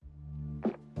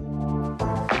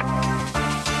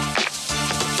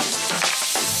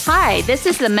Hi, this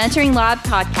is the Mentoring Lab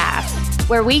podcast,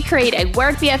 where we create a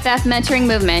Work BFF mentoring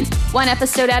movement, one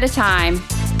episode at a time.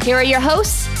 Here are your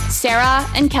hosts, Sarah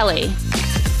and Kelly.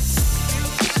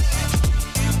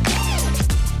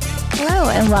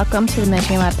 Hello, and welcome to the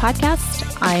Mentoring Lab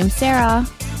podcast. I'm Sarah.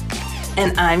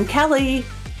 And I'm Kelly.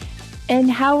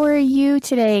 And how are you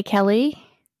today, Kelly?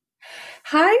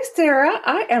 Hi, Sarah.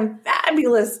 I am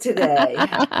fabulous today.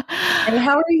 And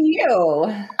how are you?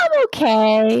 I'm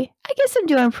okay. I guess I'm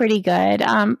doing pretty good.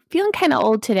 Feeling kind of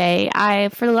old today.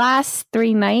 For the last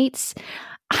 3 nights,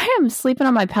 I am sleeping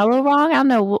on my pillow wrong. I don't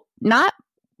know, not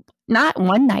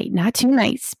one night, not 2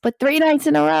 nights, but 3 nights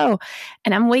in a row.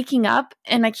 And I'm waking up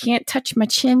and I can't touch my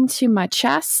chin to my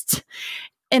chest.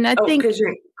 And I think because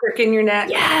you're cricking your neck.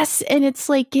 Yes, and it's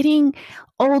like getting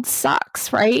old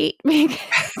sucks, right? And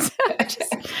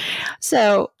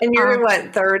you're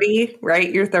what, 30,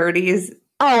 right? Your 30s.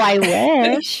 Oh, I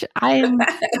wish.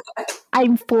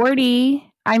 I'm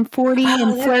 40. I'm 40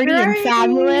 and flirty and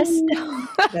fabulous.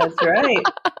 That's right.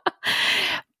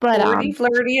 But 40,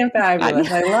 flirty, and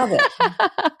fabulous. I love it.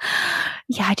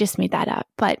 Yeah, I just made that up.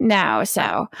 But no,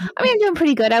 so I'm doing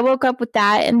pretty good. I woke up with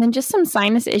that and then just some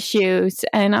sinus issues.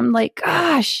 And I'm like,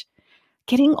 gosh,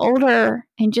 getting older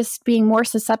and just being more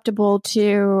susceptible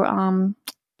to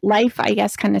life, I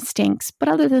guess, kind of stinks. But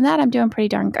other than that, I'm doing pretty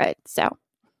darn good. So,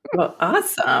 well,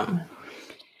 awesome.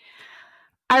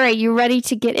 All right, you ready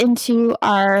to get into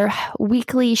our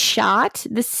weekly shot?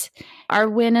 Our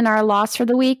win and our loss for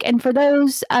the week. And for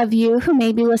those of you who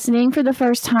may be listening for the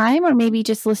first time, or maybe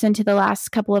just listen to the last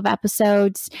couple of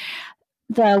episodes,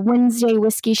 the Wednesday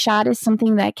whiskey shot is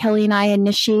something that Kelly and I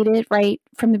initiated right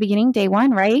from the beginning, day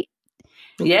one, right?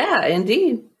 Yeah,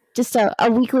 indeed. Just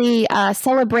a weekly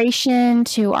celebration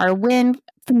to our win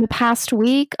from the past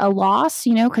week, a loss,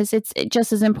 because it's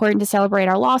just as important to celebrate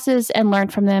our losses and learn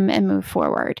from them and move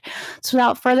forward. So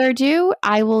without further ado,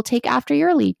 I will take after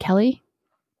your lead, Kelly.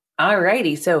 All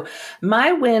righty. So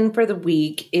my win for the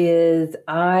week is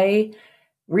I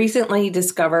recently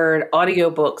discovered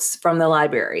audiobooks from the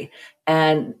library.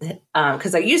 And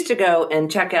because I used to go and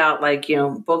check out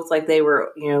books like they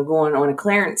were, going on a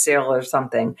clearance sale or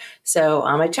something. So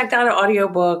I checked out an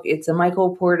audiobook. It's a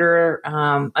Michael Porter,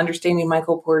 Understanding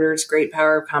Michael Porter's Great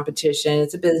Power of Competition.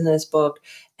 It's a business book.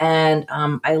 And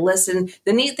I listened.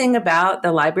 The neat thing about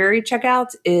the library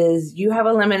checkouts is you have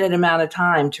a limited amount of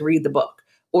time to read the book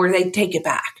or they take it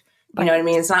back. You know what I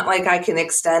mean? It's not like I can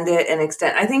extend it.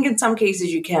 I think in some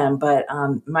cases you can, but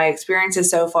my experiences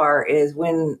so far is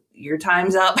when your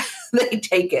time's up, they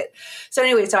take it. So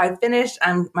anyway, so I finished,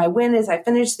 my win is I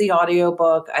finished the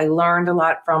audiobook. I learned a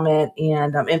lot from it.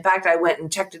 And in fact, I went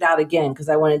and checked it out again because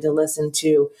I wanted to listen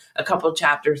to a couple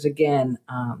chapters again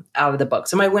out of the book.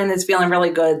 So my win is feeling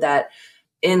really good that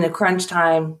in the crunch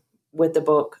time with the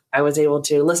book, I was able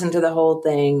to listen to the whole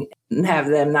thing and have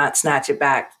them not snatch it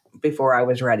back before I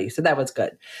was ready. So that was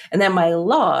good. And then my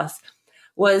loss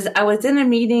was I was in a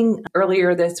meeting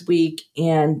earlier this week,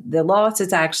 and the loss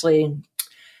is actually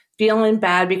feeling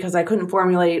bad because I couldn't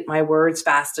formulate my words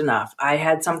fast enough. I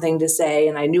had something to say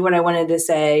and I knew what I wanted to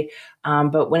say.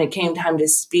 But when it came time to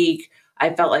speak,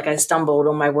 I felt like I stumbled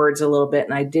on my words a little bit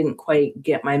and I didn't quite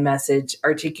get my message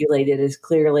articulated as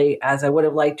clearly as I would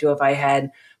have liked to if I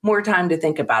had more time to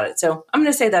think about it. So I'm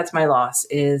going to say that's my loss,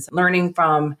 is learning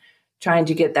from trying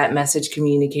to get that message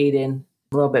communicated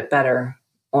a little bit better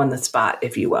on the spot,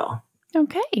 if you will.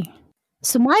 Okay.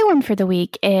 So my one for the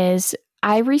week is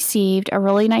I received a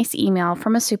really nice email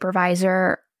from a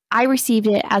supervisor. I received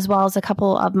it as well as a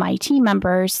couple of my team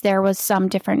members. There was some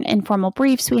different informal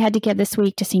briefs we had to give this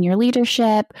week to senior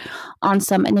leadership on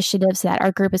some initiatives that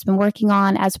our group has been working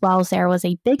on, as well as there was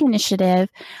a big initiative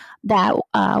that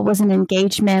was an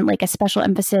engagement, like a special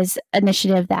emphasis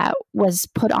initiative that was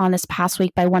put on this past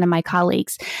week by one of my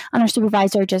colleagues. And our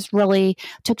supervisor just really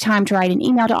took time to write an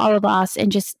email to all of us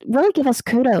and just really give us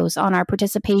kudos on our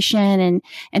participation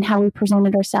and how we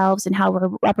presented ourselves and how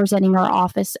we're representing our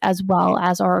office as well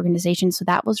as our organization. So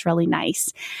that was really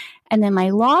nice. And then my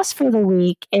loss for the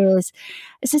week is,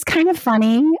 this is kind of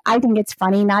funny. I think it's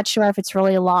funny. Not sure if it's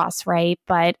really a loss, right?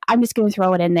 But I'm just going to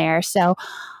throw it in there. So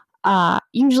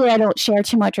usually I don't share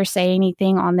too much or say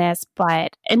anything on this,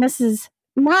 and this is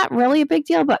not really a big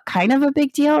deal, but kind of a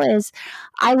big deal, is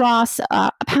I lost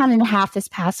 1.5 pounds this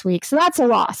past week. So that's a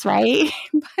loss, right?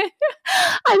 But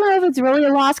I don't know if it's really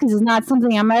a loss because it's not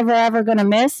something I'm ever going to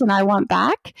miss and I want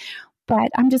back.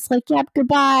 But I'm just like, yep,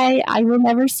 goodbye. I will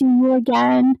never see you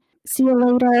again. See you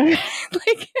later.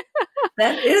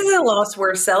 That is a loss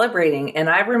worth celebrating. And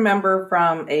I remember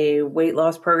from a weight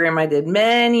loss program I did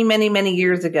many, many, many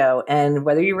years ago. And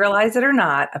whether you realize it or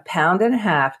not, 1.5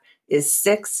 pounds is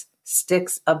 6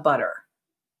 sticks of butter.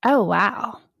 Oh,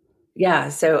 wow. Yeah.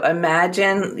 So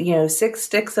imagine, 6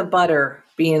 sticks of butter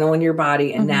being on your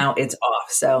body and now it's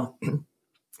off. So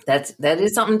that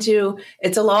is something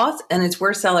it's a loss and it's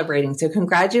worth celebrating. So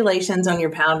congratulations on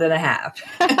your 1.5 pounds.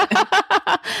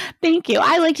 Thank you.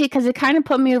 I liked it because it kind of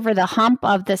put me over the hump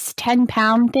of this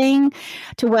 10-pound thing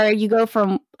to where you go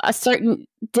from a certain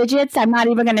digits. I'm not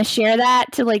even going to share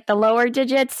that to like the lower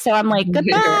digits. So I'm like,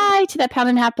 goodbye to that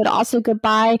 1.5 pounds, but also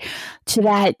goodbye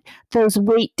to those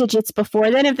weight digits before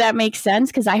then, if that makes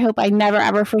sense. Because I hope I never,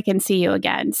 ever freaking see you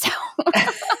again. So.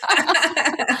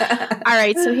 All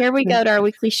right. So here we go to our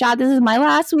weekly shot. This is my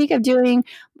last week of doing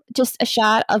just a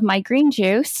shot of my green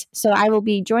juice. So I will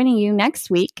be joining you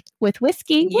next week with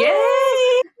whiskey.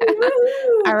 Yay!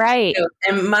 All right.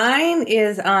 And mine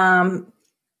is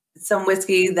some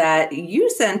whiskey that you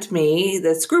sent me,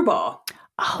 the Screwball.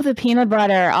 Oh, the peanut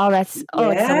butter. Oh, it's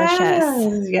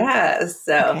delicious. Yes.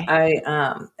 So okay.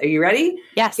 Are you ready?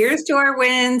 Yes. Here's to our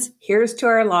wins. Here's to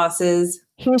our losses.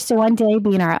 Here's to one day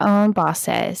being our own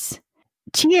bosses.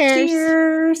 Cheers.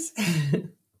 Cheers.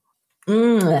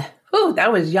 Ooh,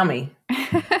 that was yummy.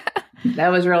 That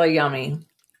was really yummy.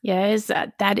 Yes,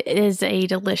 that is a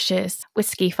delicious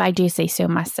whiskey, if I do say so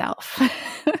myself.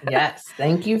 Yes.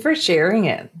 Thank you for sharing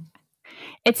it.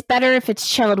 It's better if it's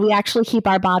chilled. We actually keep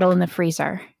our bottle in the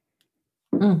freezer.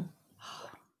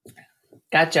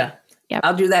 Gotcha. Yep.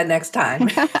 I'll do that next time.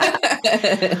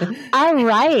 All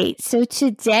right. So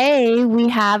today we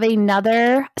have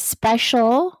another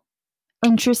special,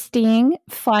 interesting,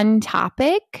 fun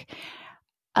topic.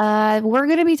 We're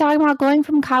going to be talking about going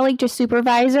from colleague to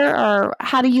supervisor, or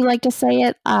how do you like to say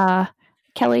it,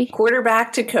 Kelly?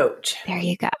 Quarterback to coach. There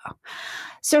you go.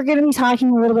 So we're going to be talking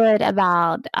a little bit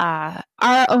about our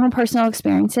own personal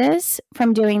experiences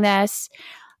from doing this,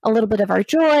 a little bit of our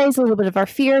joys, a little bit of our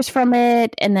fears from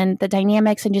it, and then the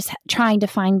dynamics and just trying to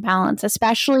find balance,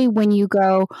 especially when you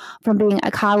go from being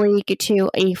a colleague to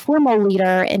a formal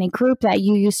leader in a group that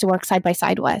you used to work side by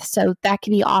side with. So that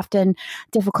can be often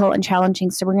difficult and challenging.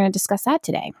 So we're going to discuss that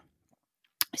today.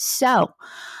 So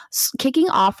kicking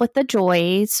off with the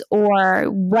joys, or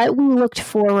what we looked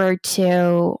forward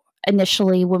to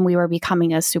initially when we were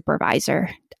becoming a supervisor.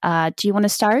 Do you want to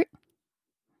start?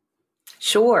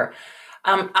 Sure.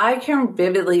 I can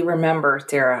vividly remember,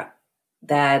 Sarah,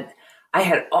 that I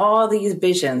had all these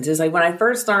visions. It's like when I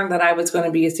first learned that I was going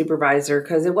to be a supervisor,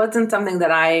 because it wasn't something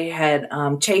that I had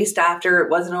chased after.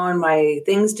 It wasn't on my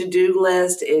things to do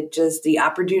list. It just, the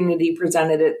opportunity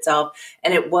presented itself,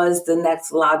 and it was the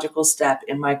next logical step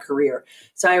in my career.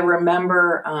 So I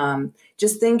remember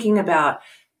just thinking about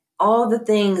all the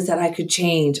things that I could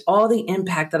change, all the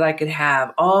impact that I could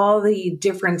have, all the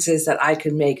differences that I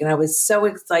could make. And I was so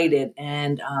excited.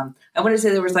 And I want to say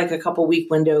there was like a couple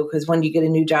week window, because when you get a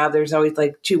new job, there's always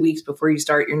like 2 weeks before you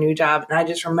start your new job. And I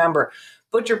just remember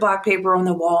butcher block paper on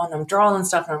the wall, and I'm drawing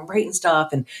stuff and I'm writing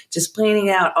stuff and just planning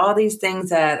out all these things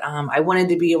that I wanted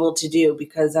to be able to do,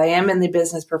 because I am in the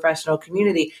business professional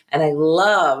community and I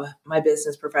love my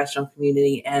business professional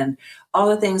community and all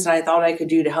the things that I thought I could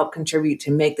do to help contribute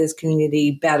to make this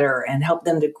community better and help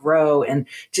them to grow and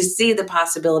to see the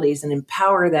possibilities and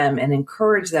empower them and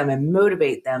encourage them and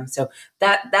motivate them. So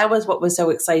that was what was so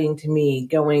exciting to me,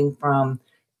 going from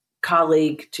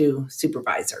colleague to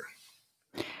supervisor.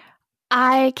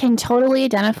 I can totally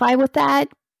identify with that,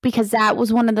 because that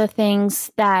was one of the things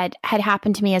that had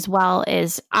happened to me as well.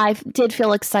 Is I did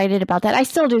feel excited about that. I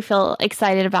still do feel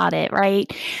excited about it, right?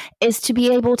 Is to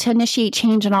be able to initiate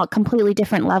change on a completely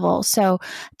different level. So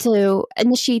to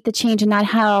initiate the change, and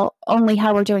not only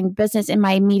how we're doing business in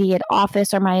my immediate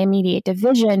office or my immediate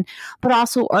division, but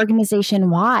also organization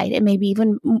wide, and maybe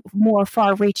even more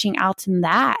far reaching out than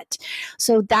that.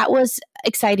 So that was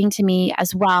exciting to me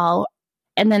as well.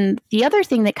 And then the other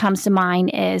thing that comes to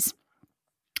mind is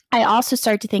I also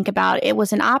started to think about, it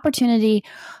was an opportunity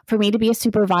for me to be a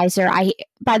supervisor.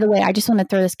 By the way, I just want to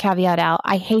throw this caveat out.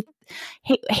 I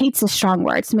hate's a strong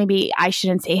word, so maybe I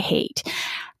shouldn't say hate.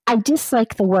 I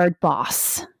dislike the word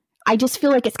boss. I just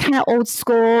feel like it's kind of old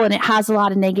school and it has a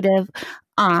lot of negative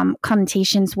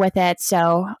connotations with it.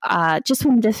 So just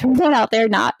wanted to throw that out there.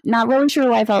 Not really sure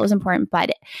why I felt it was important,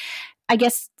 but I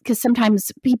guess because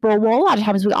sometimes a lot of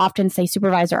times we often say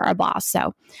supervisor or a boss.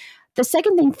 So the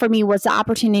second thing for me was the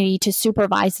opportunity to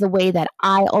supervise the way that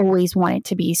I always wanted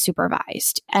to be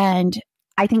supervised. And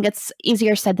I think it's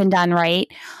easier said than done, right?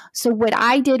 So what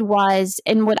I did was,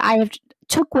 and what I have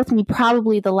took with me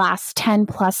probably the last 10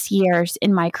 plus years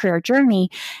in my career journey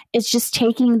is just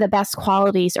taking the best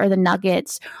qualities or the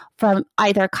nuggets from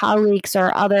either colleagues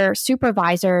or other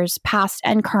supervisors, past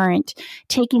and current,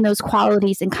 taking those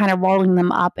qualities and kind of rolling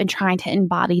them up and trying to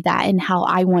embody that in how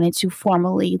I wanted to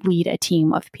formally lead a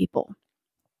team of people.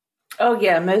 Oh,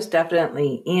 yeah, most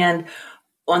definitely. And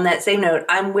on that same note,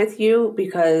 I'm with you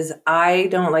because I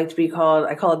don't like to be called,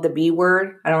 I call it the B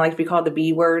word. I don't like to be called the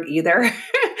B word either.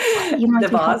 The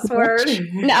boss word.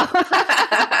 No.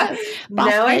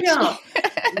 No, I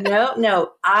don't.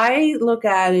 No. I look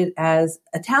at it as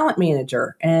a talent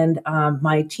manager, and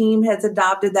my team has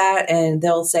adopted that, and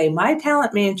they'll say, my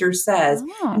talent manager says,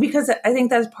 because I think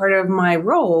that's part of my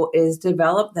role is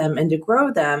develop them and to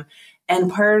grow them.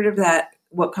 And part of that,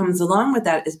 what comes along with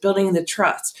that is building the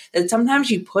trust that sometimes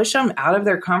you push them out of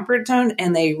their comfort zone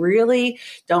and they really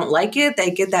don't like it.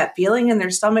 They get that feeling in their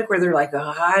stomach where they're like,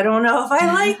 oh, I don't know if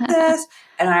I like this.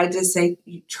 And I just say,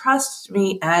 you trust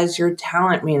me as your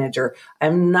talent manager.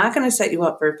 I'm not going to set you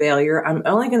up for failure. I'm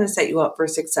only going to set you up for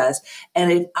success.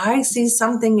 And if I see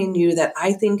something in you that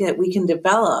I think that we can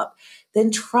develop,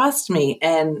 then trust me.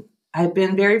 And I've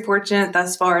been very fortunate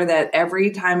thus far that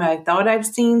every time I thought I've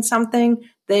seen something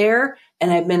there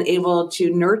and I've been able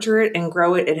to nurture it and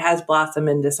grow it, it has blossomed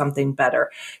into something better.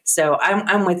 So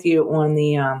I'm with you on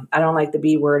the, I don't like the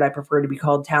B word. I prefer to be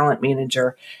called talent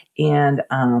manager. And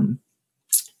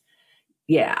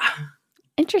yeah.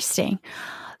 Interesting.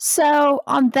 So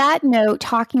on that note,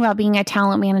 talking about being a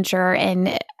talent manager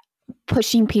and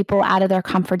pushing people out of their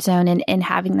comfort zone and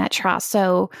having that trust.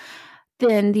 So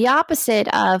then the opposite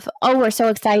of, oh, we're so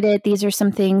excited. These are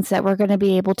some things that we're going to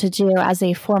be able to do as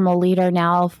a formal leader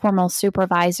now, formal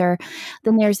supervisor.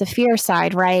 Then there's the fear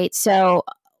side, right? So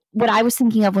what I was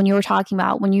thinking of when you were talking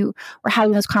about when you were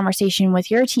having this conversation with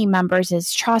your team members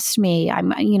is trust me.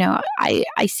 I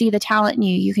see the talent in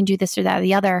you. You can do this or that or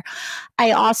the other.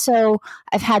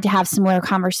 I've had to have similar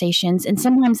conversations, and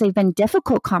sometimes they've been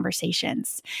difficult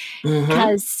conversations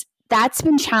because that's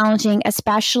been challenging,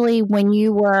 especially when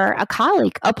you were a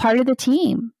colleague, a part of the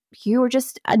team. You were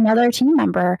just another team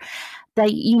member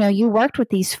that, you worked with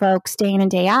these folks day in and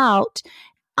day out.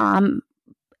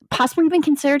 Possibly even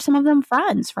considered some of them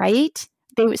friends, right?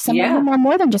 Some of them are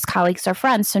more than just colleagues or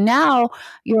friends. So now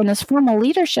you're in this formal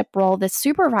leadership role, this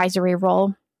supervisory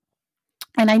role.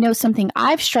 And I know something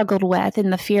I've struggled with,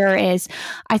 and the fear is,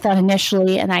 I thought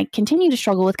initially, and I continue to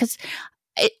struggle with, because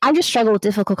I just struggle with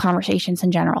difficult conversations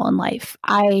in general in life.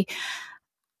 I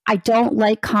don't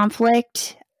like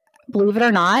conflict, believe it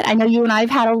or not. I know you and I have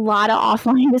had a lot of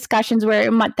offline discussions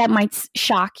where that might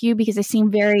shock you because they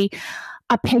seem very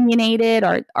opinionated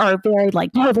or very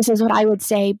like, no, this is what I would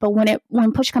say. But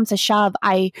when push comes to shove,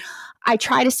 I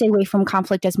try to stay away from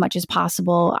conflict as much as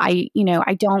possible. I'm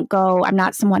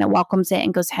not someone that welcomes it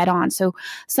and goes head on. So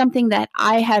something that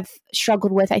I have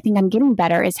struggled with, I think I'm getting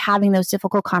better, is having those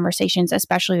difficult conversations,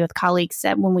 especially with colleagues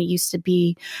that when we used to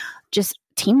be just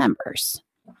team members.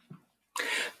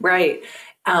 Right.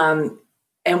 And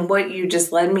what you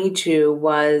just led me to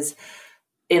was,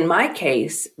 in my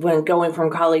case, when going from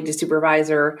colleague to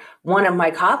supervisor, one of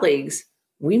my colleagues,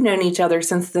 we've known each other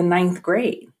since the 9th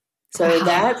grade. So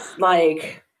that's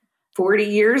like 40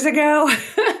 years ago.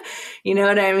 You know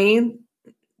what I mean?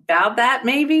 About that,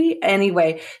 maybe.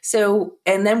 Anyway, so,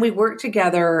 and then we worked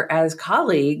together as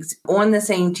colleagues on the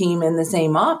same team in the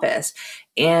same office.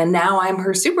 And now I'm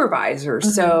her supervisor.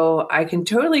 So I can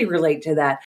totally relate to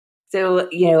that. So,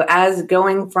 as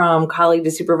going from colleague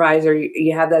to supervisor,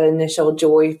 you have that initial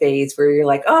joy phase where you're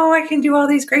like, oh, I can do all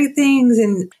these great things.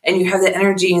 And you have the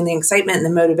energy and the excitement and the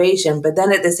motivation. But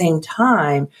then at the same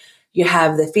time, you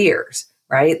have the fears,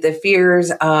 right? The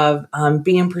fears of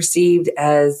being perceived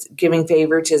as giving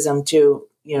favoritism to,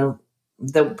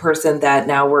 the person that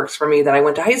now works for me that I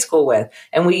went to high school with.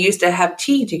 And we used to have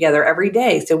tea together every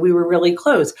day. So we were really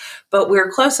close, but we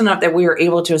were close enough that we were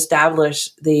able to establish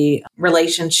the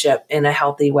relationship in a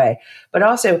healthy way. But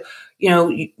also,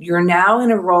 you're now in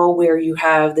a role where you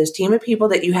have this team of people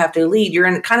that you have to lead. You're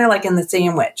in kind of like in the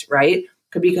sandwich, right?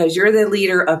 Because you're the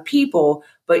leader of people,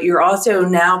 but you're also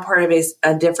now part of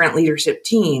a different leadership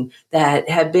team that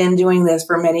have been doing this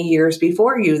for many years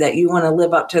before you, that you want to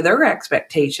live up to their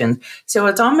expectations. So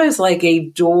it's almost like a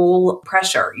dual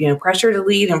pressure, pressure to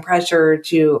lead and pressure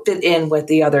to fit in with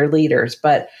the other leaders.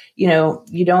 But, you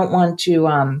don't want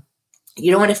to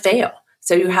fail.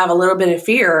 So you have a little bit of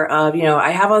fear of, I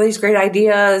have all these great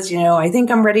ideas, I think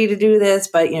I'm ready to do this,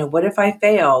 but, what if I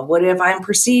fail? What if I'm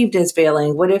perceived as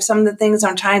failing? What if some of the things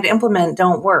I'm trying to implement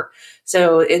don't work?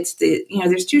 So it's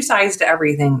there's two sides to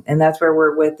everything. And that's where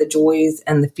we're with the joys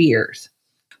and the fears.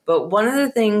 But one of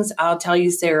the things I'll tell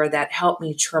you, Sarah, that helped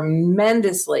me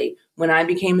tremendously when I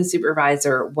became a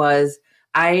supervisor was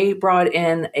I brought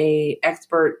in a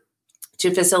expert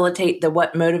to facilitate the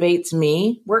What Motivates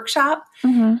Me workshop.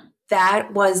 Mm-hmm.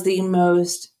 That was the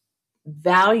most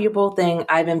valuable thing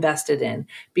I've invested in,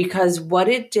 because what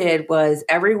it did was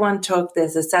everyone took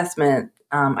this assessment.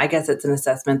 I guess it's an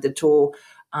assessment, the tool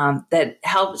that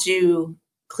helps you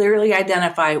clearly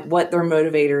identify what their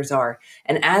motivators are.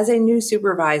 And as a new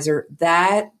supervisor,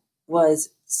 that was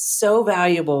so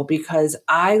valuable because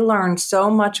I learned so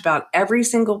much about every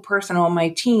single person on my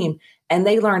team, and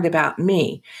they learned about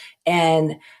me.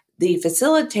 And the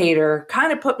facilitator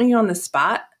kind of put me on the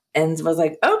spot and was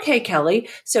like, okay, Kelly,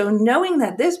 so knowing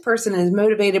that this person is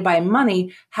motivated by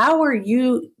money, how are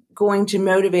you going to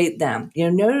motivate them?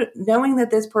 Knowing that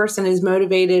this person is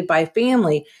motivated by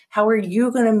family, how are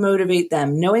you going to motivate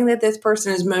them? Knowing that this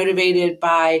person is motivated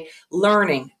by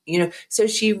learning, so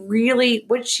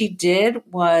what she did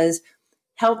was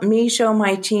help me show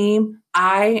my team,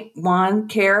 I, one,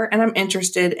 care and I'm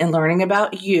interested in learning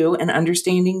about you and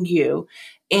understanding you.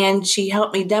 And she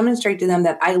helped me demonstrate to them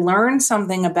that I learned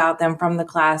something about them from the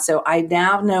class. So I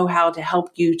now know how to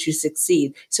help you to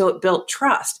succeed. So it built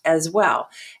trust as well.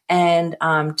 And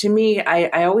to me,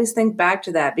 I always think back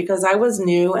to that because I was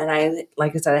new and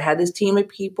like I said, I had this team of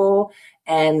people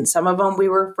and some of them we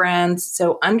were friends.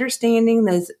 So understanding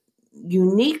this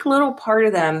unique little part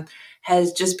of them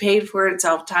has just paid for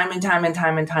itself time and time and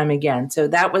time and time again. So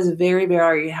that was very,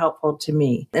 very helpful to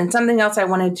me. And something else I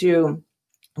wanted to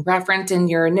reference in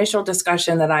your initial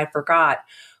discussion that I forgot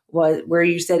was where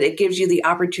you said it gives you the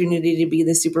opportunity to be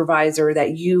the supervisor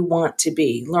that you want to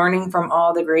be, learning from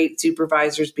all the great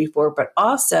supervisors before, but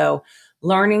also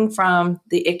learning from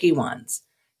the icky ones.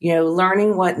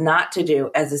 Learning what not to do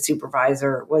as a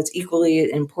supervisor was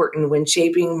equally important when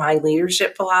shaping my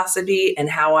leadership philosophy and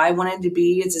how I wanted to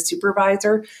be as a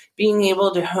supervisor, being able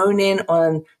to hone in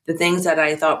on the things that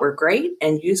I thought were great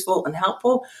and useful and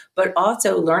helpful, but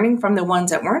also learning from the ones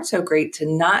that weren't so great to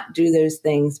not do those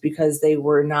things because they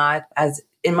were not, as,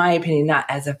 in my opinion, not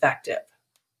as effective.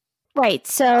 Right.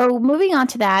 So moving on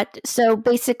to that. So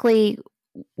basically,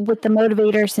 with the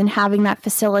motivators and having that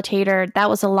facilitator, that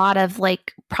was a lot of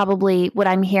probably what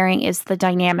I'm hearing is the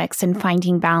dynamics and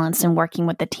finding balance and working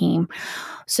with the team.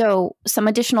 So some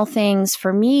additional things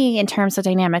for me in terms of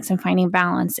dynamics and finding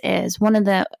balance is one of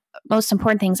the most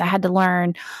important things I had to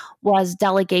learn was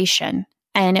delegation,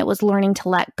 and it was learning to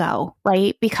let go,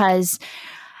 right? Because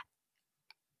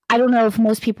I don't know if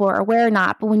most people are aware or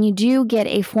not, but when you do get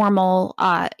a formal,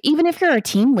 even if you're a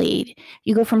team lead,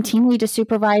 you go from team lead to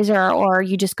supervisor, or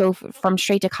you just go from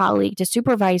straight to colleague to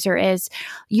supervisor, is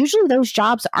usually those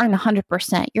jobs aren't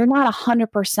 100%. You're not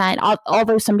 100%,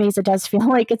 although some days it does feel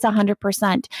like it's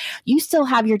 100%. You still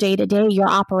have your day-to-day, your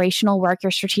operational work,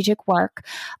 your strategic work.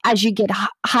 As you get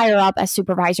higher up as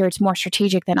supervisor, it's more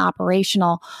strategic than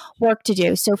operational work to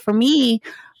do. So for me,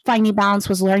 finding balance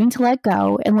was learning to let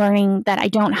go and learning that I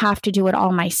don't have to do it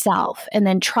all myself, and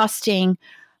then trusting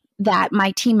that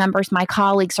my team members, my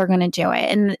colleagues are going to do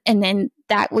it. And then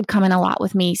that would come in a lot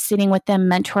with me, sitting with them,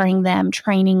 mentoring them,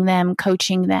 training them,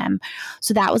 coaching them.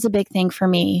 So that was a big thing for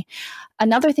me.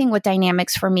 Another thing with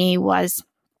dynamics for me was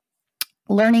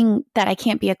learning that I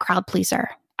can't be a crowd pleaser.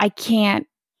 I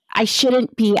shouldn't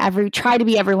try to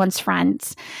be everyone's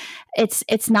friends.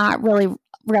 It's not really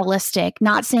realistic.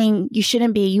 Not saying you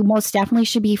shouldn't be. You most definitely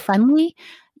should be friendly.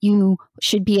 You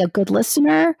should be a good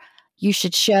listener. You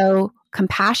should show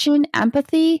compassion,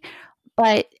 empathy.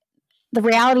 But the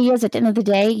reality is, at the end of the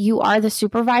day, you are the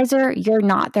supervisor. You're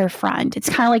not their friend. It's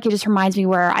kind of like, it just reminds me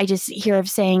where I just hear of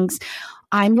sayings,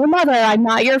 I'm your mother, I'm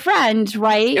not your friend,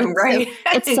 right? Right.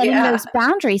 So it's setting those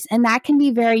boundaries. And that can be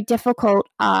very difficult,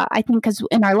 I think, because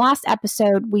in our last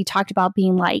episode, we talked about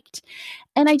being liked.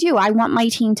 And I want my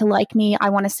team to like me. I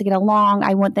want us to get along.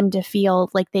 I want them to feel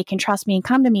like they can trust me and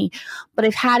come to me. But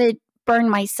I've had it burn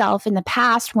myself in the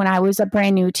past when I was a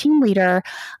brand new team leader.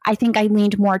 I think I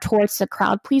leaned more towards the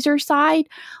crowd pleaser side.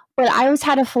 But I always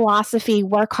had a philosophy,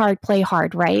 work hard, play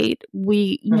hard, right?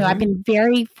 I've been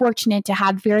very fortunate to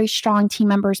have very strong team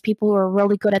members, people who are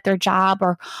really good at their job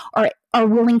or are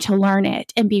willing to learn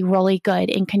it and be really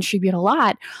good and contribute a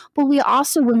lot. But we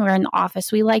also, when we're in the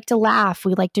office, we like to laugh,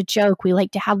 we like to joke, we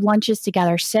like to have lunches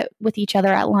together, sit with each other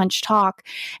at lunch, talk,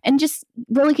 and just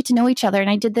really get to know each other. And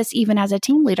I did this even as a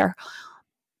team leader.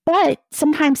 But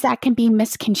sometimes that can be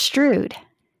misconstrued.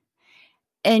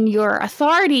 And your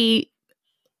authority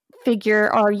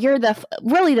figure, or you're the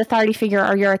authority figure,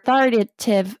 or you're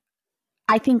authoritative,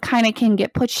 I think kind of can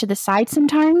get pushed to the side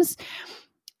sometimes.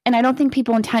 And I don't think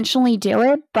people intentionally do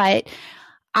it, but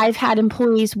I've had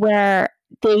employees where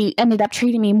they ended up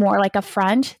treating me more like a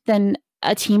friend than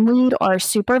a team lead or a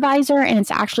supervisor. And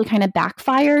it's actually kind of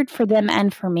backfired for them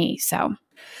and for me. So,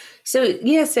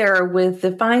 yes, Sarah, with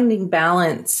the finding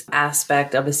balance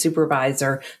aspect of a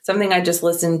supervisor, something I just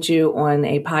listened to on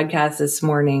a podcast this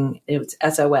morning, it was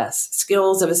SOS,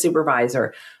 Skills of a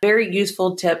Supervisor. Very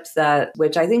useful tips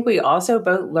which I think we also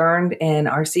both learned in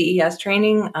our CES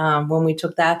training when we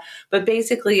took that. But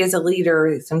basically, as a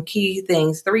leader, some key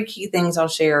things, 3 key things I'll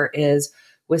share is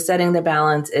with setting the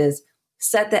balance is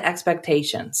set the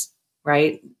expectations.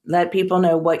 Right? Let people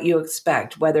know what you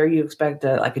expect, whether you expect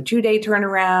a 2-day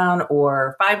turnaround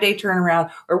or 5-day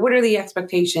turnaround, or what are the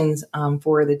expectations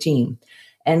for the team,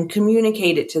 and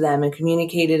communicate it to them and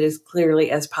communicate it as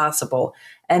clearly as possible.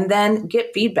 And then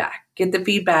get the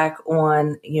feedback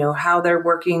on, how they're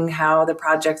working, how the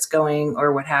project's going,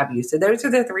 or what have you. So those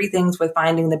are the 3 things with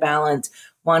finding the balance.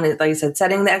 One is, like I said,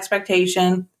 setting the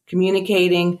expectation,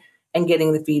 communicating, and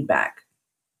getting the feedback.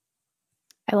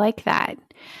 I like that.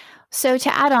 So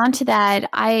to add on to that,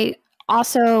 I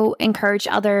also encourage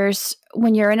others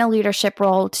when you're in a leadership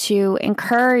role to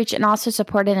encourage and also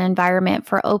support an environment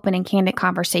for open and candid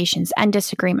conversations and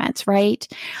disagreements, right?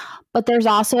 But there's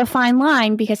also a fine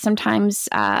line because sometimes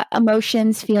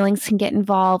emotions, feelings can get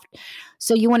involved.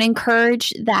 So you want to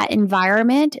encourage that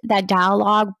environment, that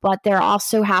dialogue, but there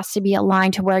also has to be a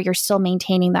line to where you're still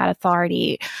maintaining that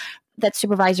authority, that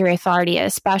supervisory authority,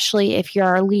 especially if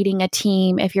you're leading a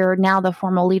team, if you're now the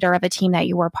formal leader of a team that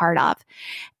you were part of.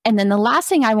 And then the last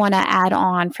thing I want to add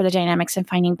on for the dynamics and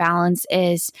finding balance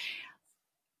is,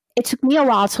 it took me a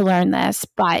while to learn this,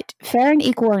 but fair and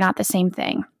equal are not the same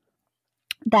thing.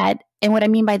 And what I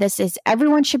mean by this is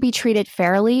everyone should be treated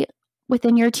fairly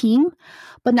within your team,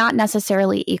 but not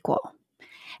necessarily equal.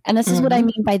 And this is what I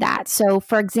mean by that. So,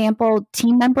 for example,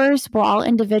 team members, we're all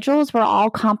individuals, we're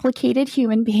all complicated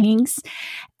human beings,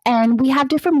 and we have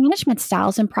different management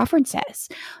styles and preferences.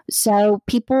 So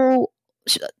people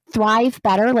thrive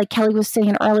better, like Kelly was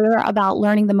saying earlier about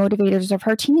learning the motivators of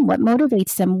her team. What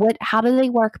motivates them? How do they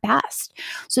work best?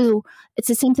 So it's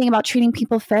the same thing about treating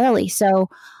people fairly. So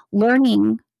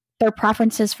learning their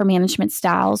preferences for management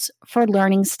styles, for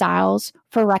learning styles,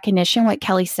 for recognition, what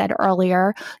Kelly said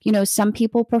earlier. Some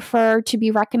people prefer to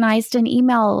be recognized in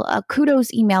email, a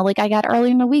kudos email like I got earlier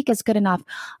in the week is good enough.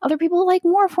 Other people like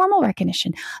more formal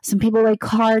recognition. Some people like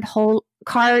cold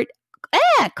hard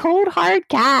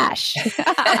cash.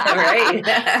 Right.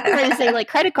 I'm going to say like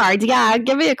credit cards. Yeah,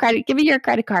 give me your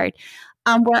credit card.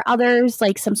 Where others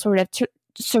like some sort of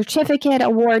certificate,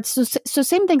 awards. So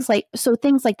things like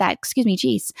that. Excuse me.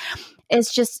 Geez,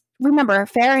 it's just remember,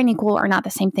 fair and equal are not the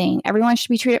same thing. Everyone should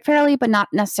be treated fairly, but not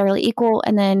necessarily equal.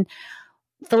 And then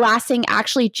the last thing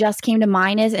actually just came to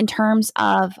mind is in terms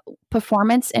of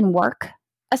performance and work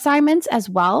assignments as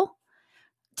well.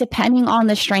 Depending on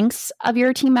the strengths of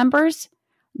your team members,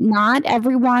 not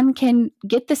everyone can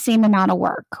get the same amount of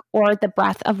work or the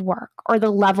breadth of work or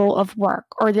the level of work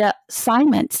or the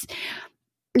assignments,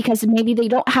 because maybe they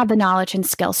don't have the knowledge and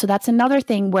skill. So that's another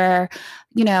thing where,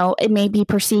 it may be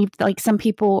perceived like some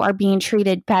people are being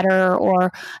treated better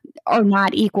or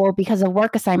not equal because of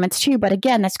work assignments too. But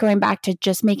again, that's going back to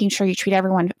just making sure you treat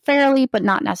everyone fairly, but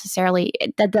not necessarily,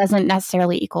 that doesn't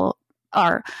necessarily equal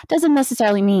or doesn't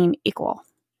necessarily mean equal,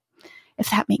 if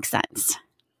that makes sense.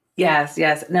 Yes.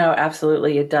 No,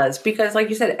 absolutely it does. Because like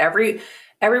you said,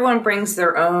 everyone brings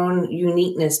their own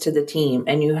uniqueness to the team,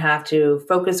 and you have to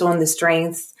focus on the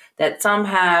strengths that some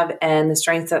have and the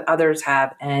strengths that others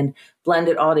have and blend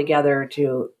it all together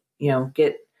to,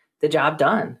 get the job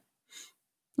done.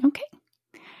 Okay.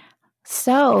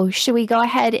 So should we go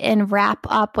ahead and wrap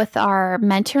up with our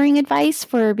mentoring advice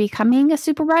for becoming a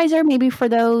supervisor, maybe for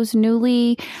those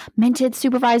newly minted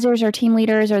supervisors or team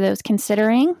leaders or those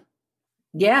considering?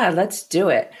 Yeah, let's do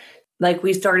it. Like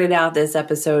we started out this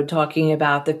episode talking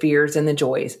about the fears and the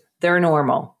joys. They're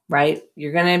normal, right?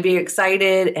 You're going to be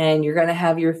excited and you're going to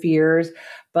have your fears,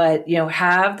 but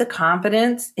have the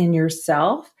confidence in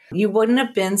yourself. You wouldn't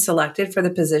have been selected for the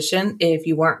position if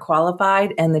you weren't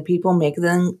qualified and the people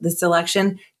making the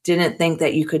selection didn't think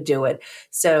that you could do it.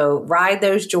 So ride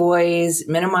those joys,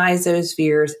 minimize those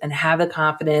fears, and have the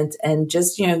confidence and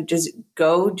just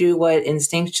go do what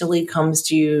instinctually comes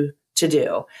to you to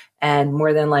do. And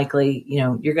more than likely,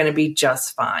 you're going to be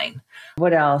just fine.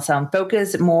 What else?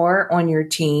 Focus more on your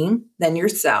team than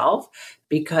yourself,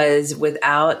 because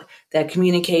without that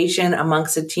communication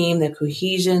amongst the team, the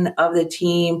cohesion of the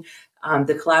team,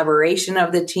 the collaboration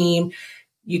of the team,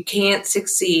 you can't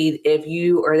succeed if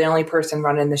you are the only person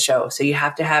running the show. So you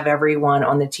have to have everyone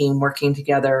on the team working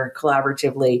together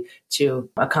collaboratively to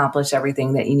accomplish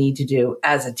everything that you need to do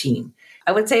as a team.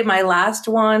 I would say my last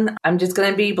one, I'm just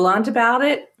going to be blunt about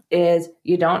it, is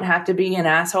you don't have to be an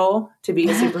asshole to be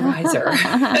a supervisor.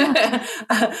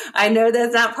 I know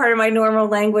that's not part of my normal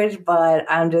language, but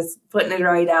I'm just putting it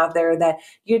right out there that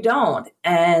you don't.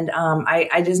 And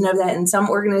I just know that in some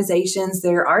organizations,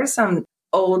 there are some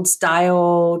old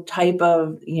style type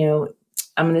of,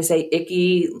 I'm going to say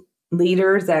icky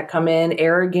leaders that come in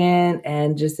arrogant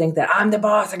and just think that I'm the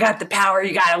boss. I got the power.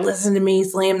 You got to listen to me,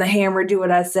 slam the hammer, do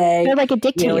what I say. They're like a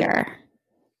dictator.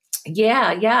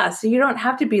 Yeah. So you don't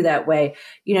have to be that way.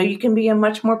 You can be a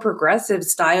much more progressive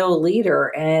style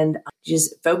leader and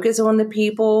just focus on the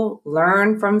people,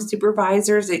 learn from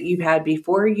supervisors that you've had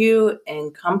before you,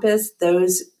 encompass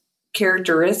those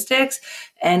characteristics,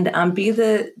 and be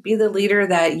the leader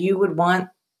that you would want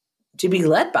to be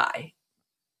led by.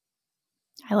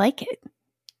 I like it.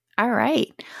 All right.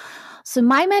 So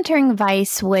my mentoring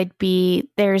advice would be,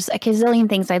 there's a gazillion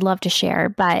things I'd love to share,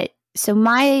 but so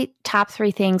my top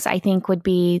 3 things I think would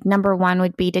be, number 1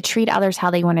 would be to treat others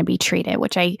how they want to be treated,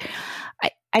 which I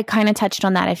kind of touched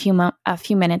on that a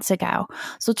few minutes ago.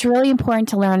 So it's really important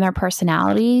to learn their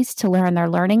personalities, to learn their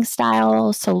learning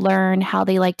styles, to learn how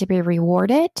they like to be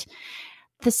rewarded.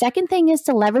 The second thing is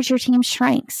to leverage your team's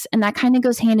strengths. And that kind of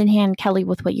goes hand in hand, Kelly,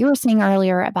 with what you were saying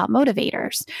earlier about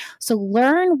motivators. So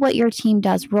learn what your team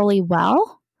does really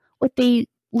well,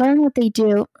 learn what they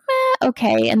do,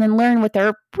 okay, and then learn what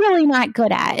they're really not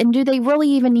good at. And do they really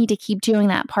even need to keep doing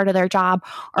that part of their job?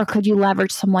 Or could you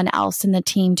leverage someone else in the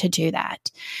team to do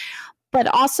that? But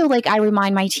also, like I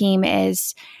remind my team,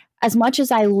 is as much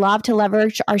as I love to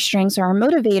leverage our strengths or our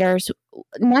motivators,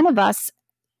 none of us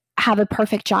have a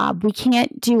perfect job. We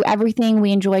can't do everything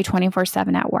we enjoy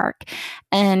 24/7 at work.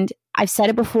 And I've said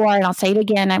it before and I'll say it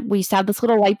again. We used to have this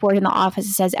little whiteboard in the office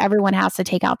that says everyone has to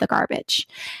take out the garbage.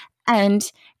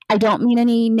 And I don't mean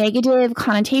any negative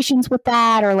connotations with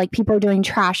that or like people are doing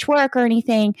trash work or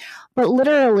anything, but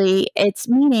literally it's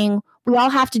meaning we all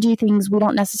have to do things we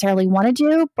don't necessarily want to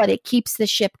do, but it keeps the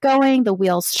ship going, the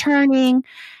wheels turning.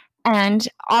 And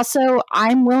also,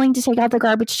 I'm willing to take out the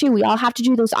garbage too. We all have to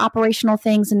do those operational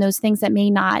things and those things that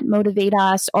may not motivate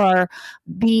us or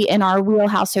be in our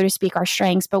wheelhouse, so to speak, our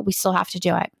strengths, but we still have to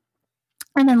do it.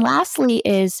 And then lastly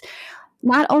is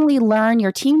not only learn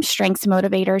your team's strengths and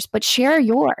motivators, but share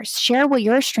yours. Share what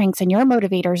your strengths and your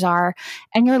motivators are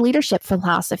and your leadership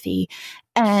philosophy.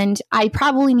 And I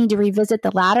probably need to revisit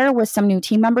the latter with some new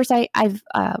team members that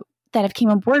have came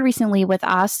on board recently with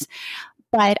us.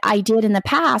 But I did in the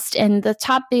past. And the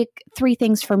top big 3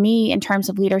 things for me in terms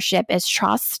of leadership is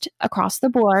trust across the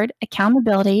board,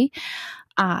 accountability.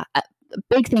 A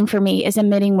big thing for me is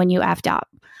admitting when you effed up.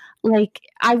 Like,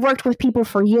 I've worked with people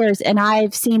for years and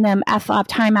I've seen them F up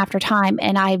time after time.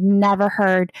 And I've never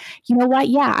heard, you know what?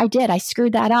 Yeah, I did. I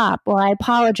screwed that up, or I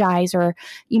apologize. Or,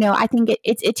 I think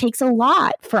it takes a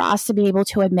lot for us to be able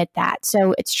to admit that.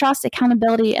 So it's trust,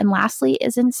 accountability. And lastly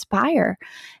is inspire.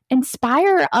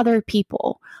 Inspire other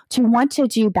people to want to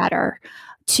do better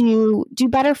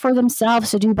for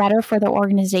themselves, to do better for the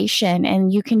organization.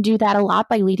 And you can do that a lot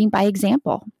by leading by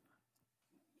example.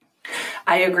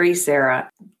 I agree,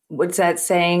 Sarah. What's that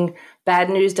saying? Bad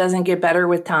news doesn't get better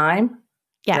with time.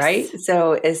 Yes. Right.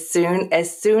 So as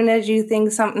soon as you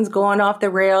think something's going off the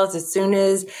rails, as soon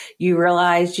as you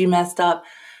realize you messed up,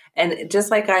 and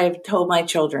just like I've told my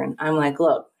children, I'm like,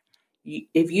 look,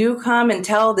 if you come and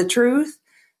tell the truth,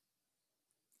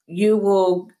 you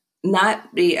will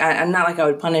not be, I'm not like I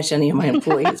would punish any of my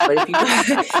employees, but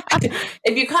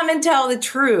if you come and tell the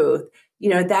truth,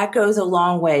 that goes a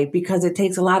long way because it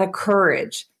takes a lot of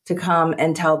courage to come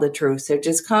and tell the truth. So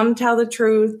just come tell the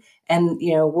truth and,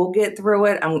 we'll get through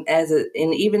it. And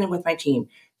even with my team,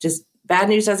 just bad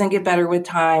news doesn't get better with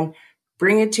time.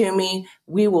 Bring it to me.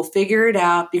 We will figure it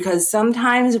out, because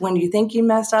sometimes when you think you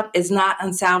messed up, it's not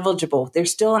unsalvageable.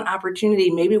 There's still an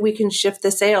opportunity. Maybe we can shift the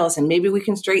sails and maybe we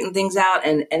can straighten things out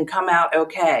and come out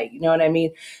okay. You know what I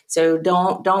mean? So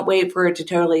don't wait for it to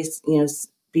totally,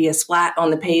 be a splat on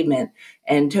the pavement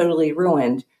and totally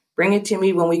ruined. Bring it to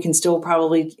me when we can still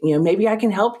probably, maybe I can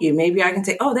help you. Maybe I can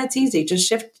say, oh, that's easy. Just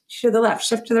shift to the left,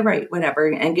 shift to the right, whatever,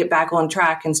 and get back on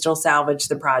track and still salvage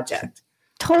the project.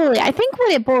 Totally. I think what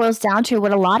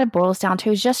a lot of boils down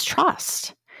to is just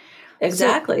trust.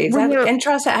 Exactly. And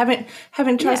trust,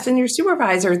 having trust in your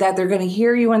supervisor that they're going to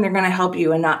hear you and they're going to help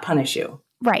you and not punish you.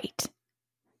 Right.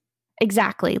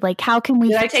 Exactly. Like, how can we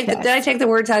Did I take the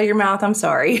words out of your mouth? I'm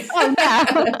sorry. Oh, yeah.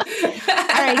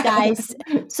 All right, guys.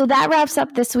 So that wraps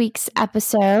up this week's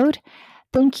episode.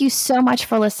 Thank you so much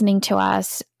for listening to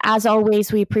us. As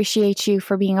always, we appreciate you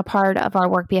for being a part of our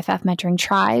Work BFF Mentoring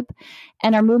Tribe.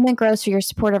 And our movement grows through your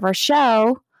support of our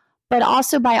show. but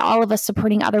also by all of us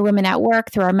supporting other women at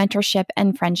work through our mentorship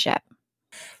and friendship.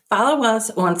 Follow us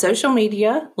on social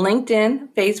media,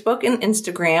 LinkedIn, Facebook, and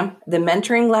Instagram, the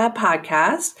Mentoring Lab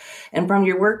Podcast. And from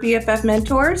your Work BFF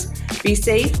mentors, be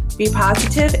safe, be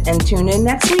positive, and tune in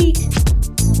next week.